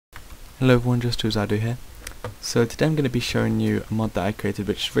Hello everyone, JustDoAsIDo here. So today I'm going to be showing you a mod that I created,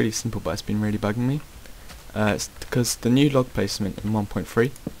 which is really simple but it's been really bugging me. It's because the new log placement in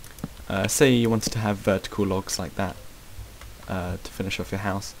 1.3, say you wanted to have vertical logs like that to finish off your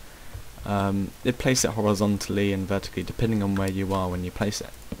house, it places it horizontally and vertically depending on where you are when you place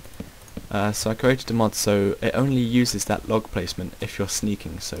it. So I created a mod so it only uses that log placement if you're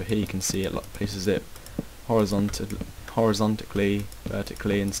sneaking. So here you can see it places it horizontally,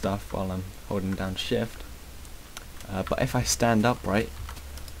 vertically and stuff while I'm holding down shift. But if I stand upright,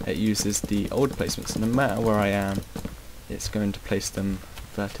 it uses the old placements, so no matter where I am it's going to place them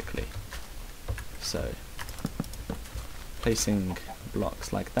vertically. So placing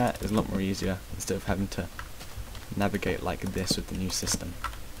blocks like that is a lot more easier instead of having to navigate like this with the new system.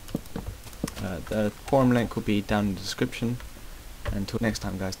 The forum link will be down in the description. Until next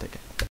time guys, take care.